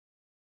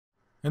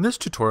In this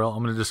tutorial,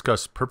 I'm going to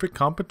discuss perfect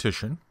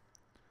competition.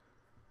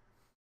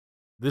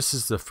 This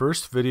is the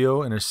first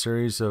video in a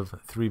series of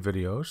 3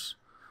 videos.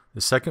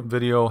 The second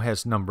video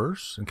has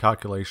numbers and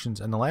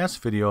calculations, and the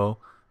last video,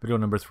 video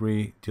number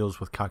 3, deals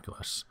with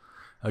calculus.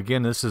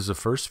 Again, this is the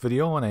first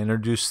video, and I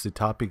introduce the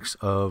topics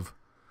of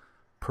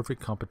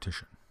perfect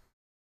competition.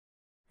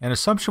 An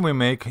assumption we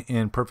make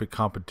in perfect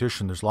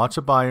competition, there's lots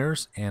of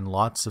buyers and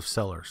lots of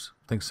sellers.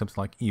 Think something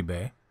like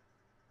eBay.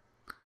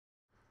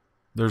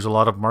 There's a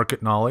lot of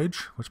market knowledge,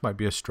 which might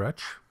be a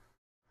stretch.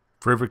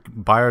 For every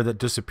buyer that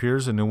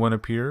disappears, a new one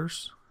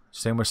appears.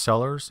 Same with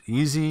sellers.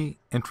 Easy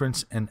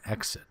entrance and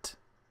exit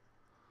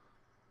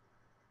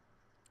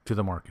to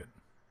the market.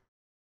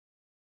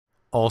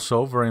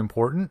 Also, very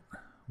important,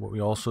 what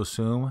we also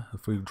assume,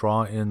 if we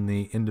draw in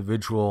the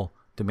individual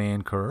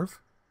demand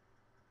curve,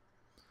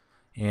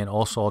 and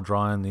also I'll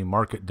draw in the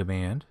market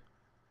demand.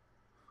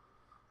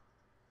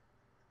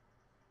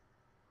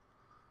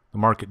 The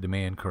market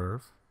demand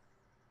curve.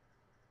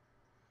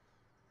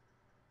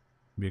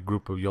 Be a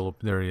group of yellow,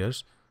 there he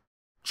is.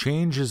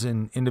 Changes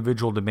in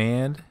individual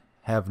demand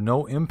have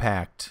no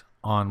impact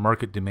on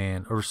market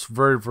demand, or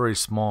very, very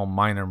small,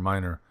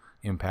 minor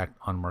impact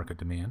on market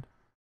demand.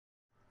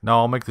 Now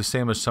I'll make the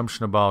same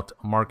assumption about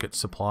market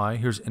supply.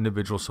 Here's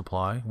individual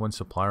supply, one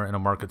supplier, and a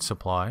market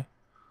supply.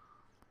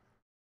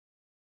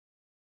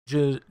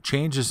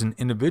 Changes in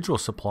individual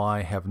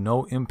supply have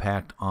no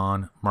impact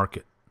on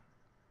market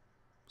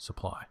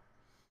supply.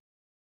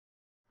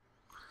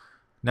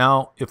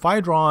 Now, if I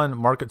draw in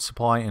market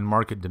supply and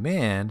market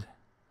demand,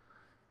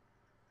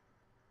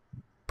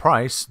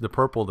 price, the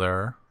purple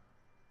there,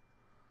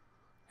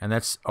 and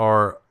that's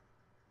our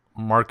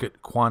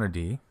market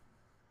quantity,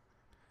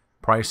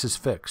 price is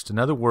fixed. In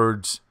other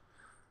words,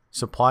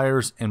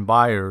 suppliers and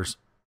buyers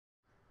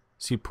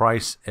see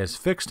price as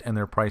fixed and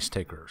they're price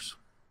takers.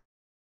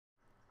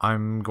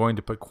 I'm going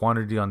to put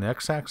quantity on the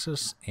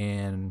x-axis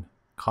and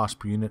cost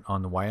per unit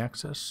on the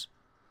y-axis.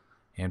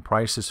 And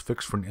price is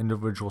fixed for an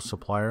individual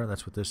supplier.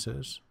 That's what this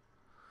is.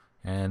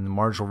 And the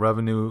marginal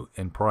revenue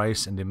and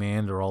price and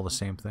demand are all the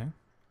same thing.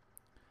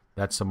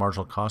 That's the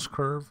marginal cost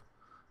curve,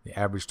 the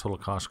average total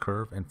cost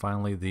curve, and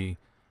finally the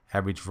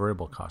average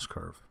variable cost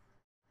curve.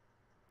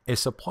 A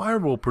supplier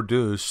will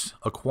produce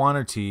a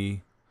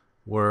quantity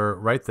where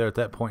right there at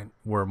that point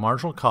where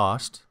marginal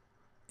cost,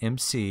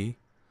 MC,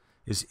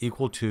 is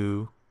equal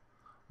to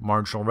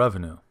marginal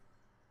revenue,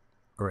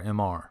 or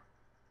MR.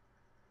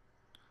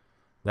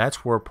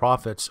 That's where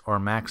profits are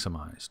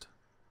maximized.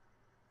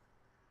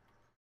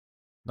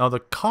 Now the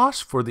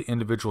cost for the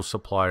individual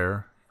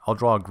supplier, I'll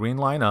draw a green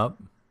line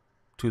up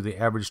to the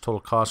average total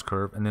cost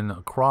curve and then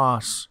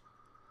across,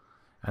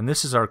 and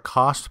this is our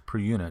cost per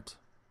unit.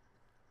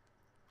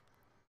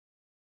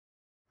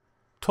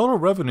 Total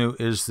revenue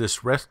is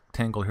this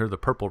rectangle here, the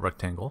purple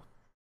rectangle,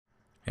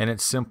 and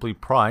it's simply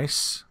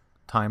price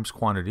times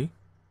quantity.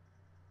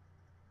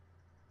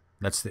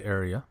 That's the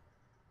area.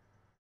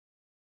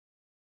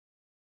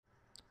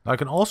 Now I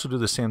can also do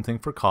the same thing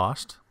for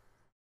cost.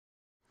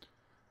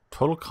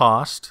 Total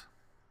cost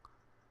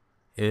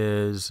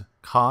is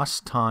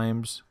cost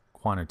times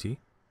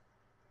quantity,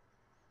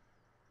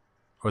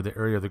 or the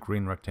area of the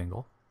green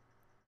rectangle.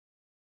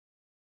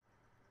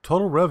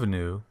 Total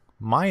revenue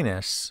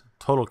minus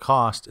total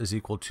cost is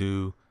equal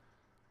to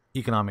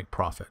economic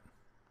profit.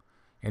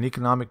 And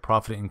economic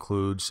profit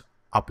includes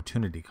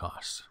opportunity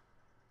costs.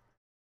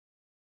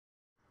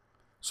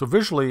 So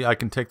visually I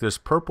can take this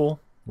purple,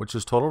 which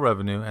is total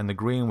revenue, and the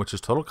green, which is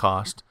total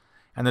cost,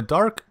 and the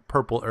dark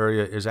purple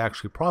area is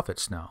actually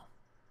profits now.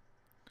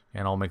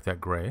 And I'll make that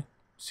gray,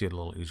 see it a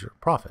little easier.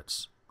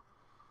 Profits.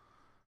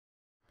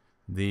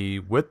 The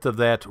width of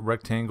that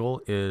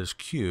rectangle is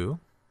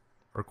Q,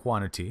 or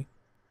quantity.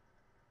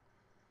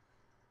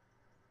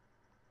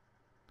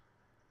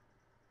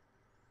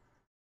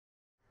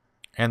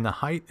 And the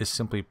height is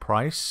simply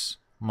price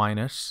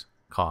minus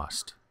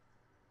cost.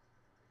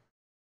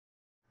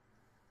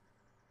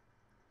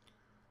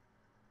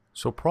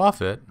 So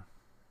profit,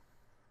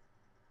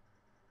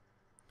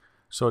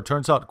 so it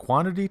turns out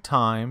quantity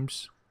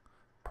times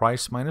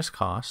price minus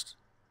cost,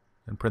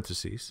 in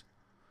parentheses,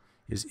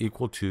 is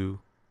equal to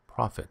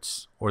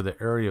profits, or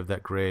the area of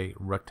that gray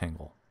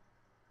rectangle.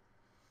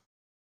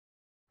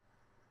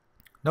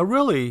 Now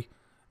really,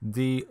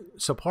 the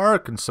supplier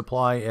can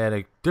supply at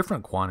a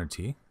different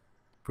quantity,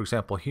 for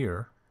example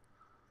here,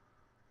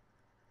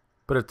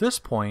 but at this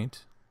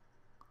point,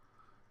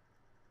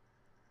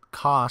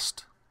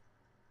 cost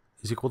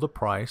is equal to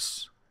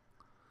price.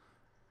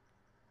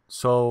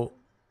 So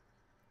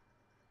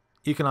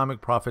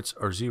economic profits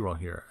are 0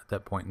 here at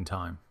that point in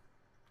time.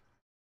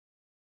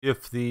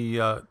 If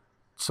the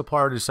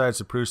supplier decides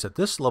to produce at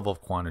this level of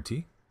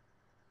quantity,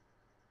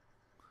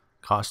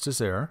 cost is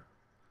there,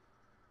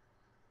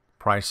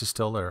 price is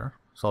still there.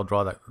 So I'll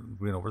draw that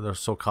green over there.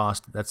 So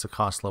cost, that's the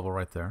cost level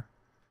right there.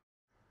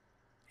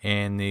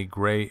 And the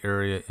gray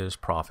area is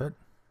profit.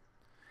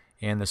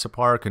 And the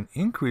supplier can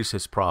increase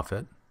his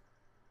profit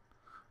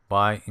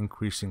by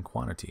increasing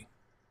quantity.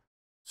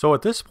 So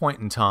at this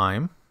point in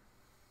time,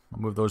 I'll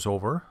move those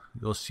over.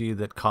 you'll see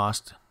that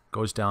cost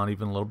goes down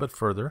even a little bit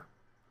further.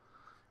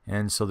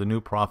 And so the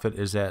new profit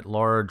is that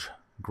large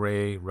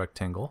gray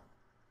rectangle.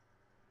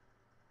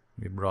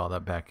 Let me draw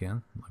that back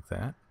in like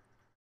that.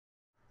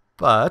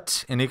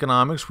 But in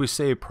economics, we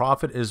say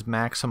profit is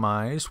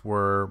maximized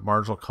where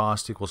marginal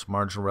cost equals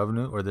marginal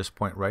revenue, or this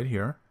point right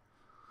here.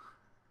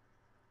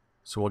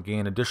 So we'll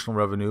gain additional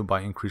revenue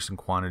by increasing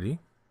quantity.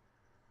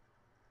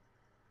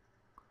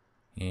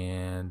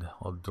 And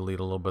I'll delete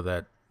a little bit of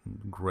that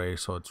gray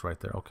so it's right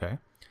there. Okay.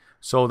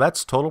 So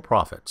that's total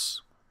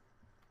profits.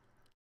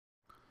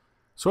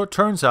 So it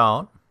turns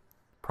out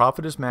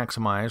profit is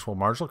maximized while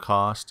marginal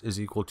cost is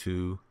equal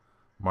to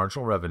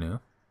marginal revenue.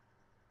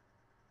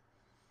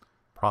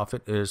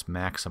 Profit is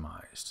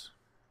maximized.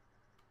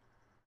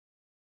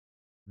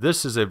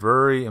 This is a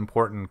very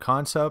important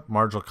concept.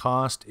 Marginal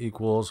cost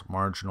equals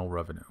marginal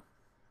revenue.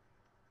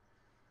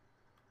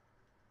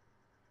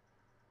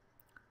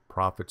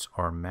 Profits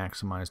are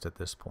maximized at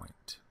this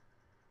point.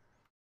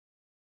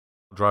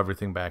 I'll draw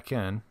everything back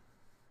in.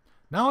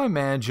 Now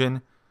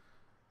imagine,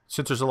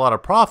 since there's a lot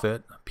of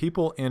profit,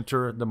 people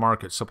enter the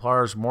market.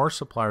 Suppliers, more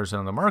suppliers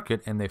in the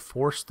market, and they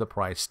force the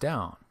price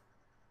down.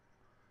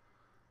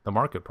 The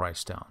market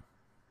price down.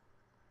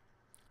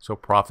 So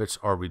profits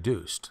are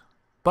reduced.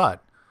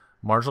 But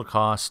marginal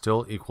cost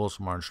still equals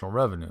marginal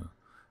revenue.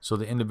 So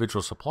the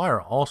individual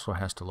supplier also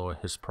has to lower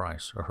his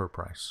price or her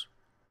price.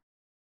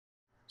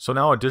 So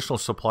now additional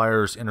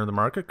suppliers enter the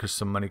market because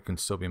some money can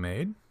still be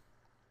made,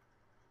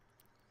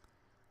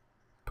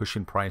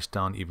 pushing price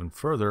down even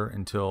further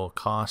until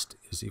cost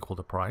is equal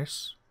to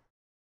price,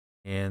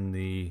 and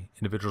the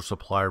individual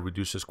supplier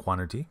reduces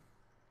quantity.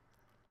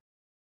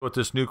 With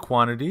this new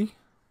quantity,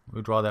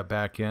 we draw that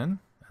back in.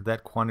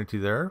 That quantity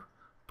there,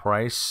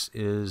 price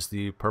is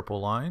the purple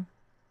line,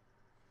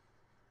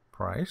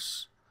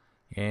 price,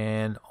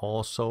 and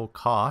also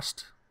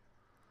cost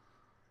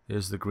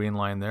is the green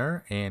line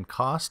there, and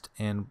cost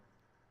and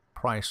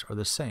price are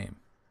the same.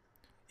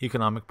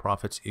 Economic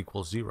profits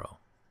equals 0.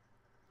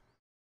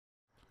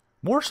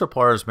 More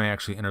suppliers may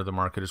actually enter the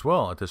market as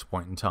well at this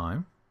point in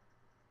time.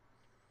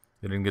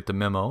 They didn't get the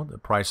memo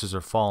that prices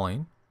are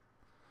falling.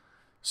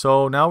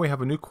 So now we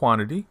have a new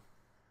quantity,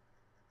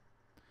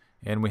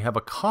 and we have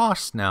a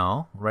cost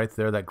now right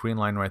there, that green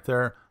line right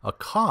there, a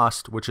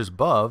cost which is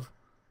above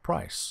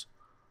price.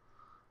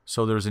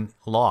 So there's an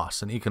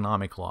loss, an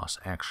economic loss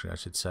actually, I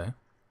should say.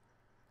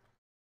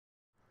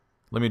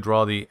 Let me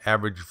draw the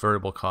average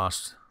variable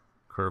cost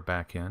curve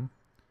back in.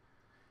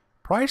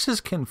 Prices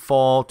can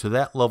fall to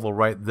that level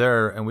right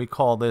there, and we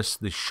call this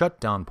the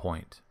shutdown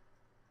point.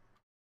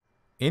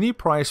 Any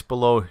price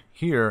below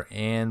here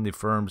and the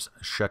firm's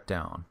shut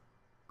down.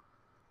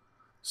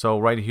 So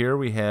right here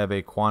we have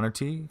a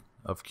quantity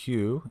of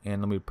Q,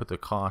 and let me put the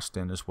cost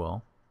in as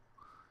well.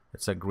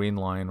 It's that green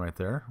line right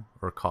there,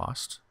 or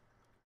cost.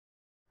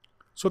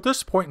 So at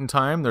this point in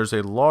time, there's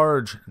a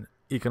large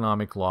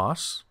economic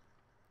loss.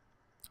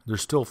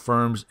 There's still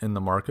firms in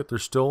the market.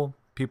 There's still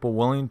people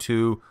willing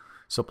to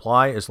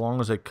supply as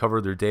long as they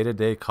cover their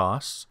day-to-day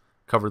costs,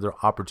 cover their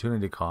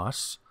opportunity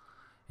costs,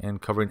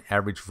 and covering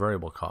average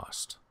variable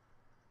cost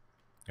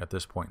at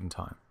this point in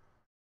time.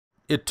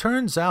 It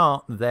turns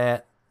out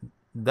that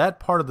that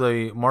part of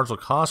the marginal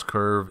cost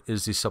curve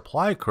is the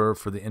supply curve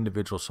for the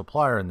individual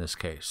supplier in this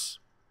case.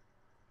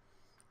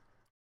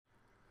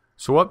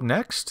 So up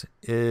next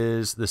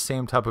is the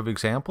same type of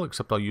example,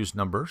 except I'll use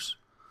numbers.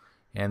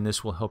 And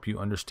this will help you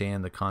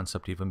understand the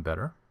concept even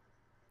better.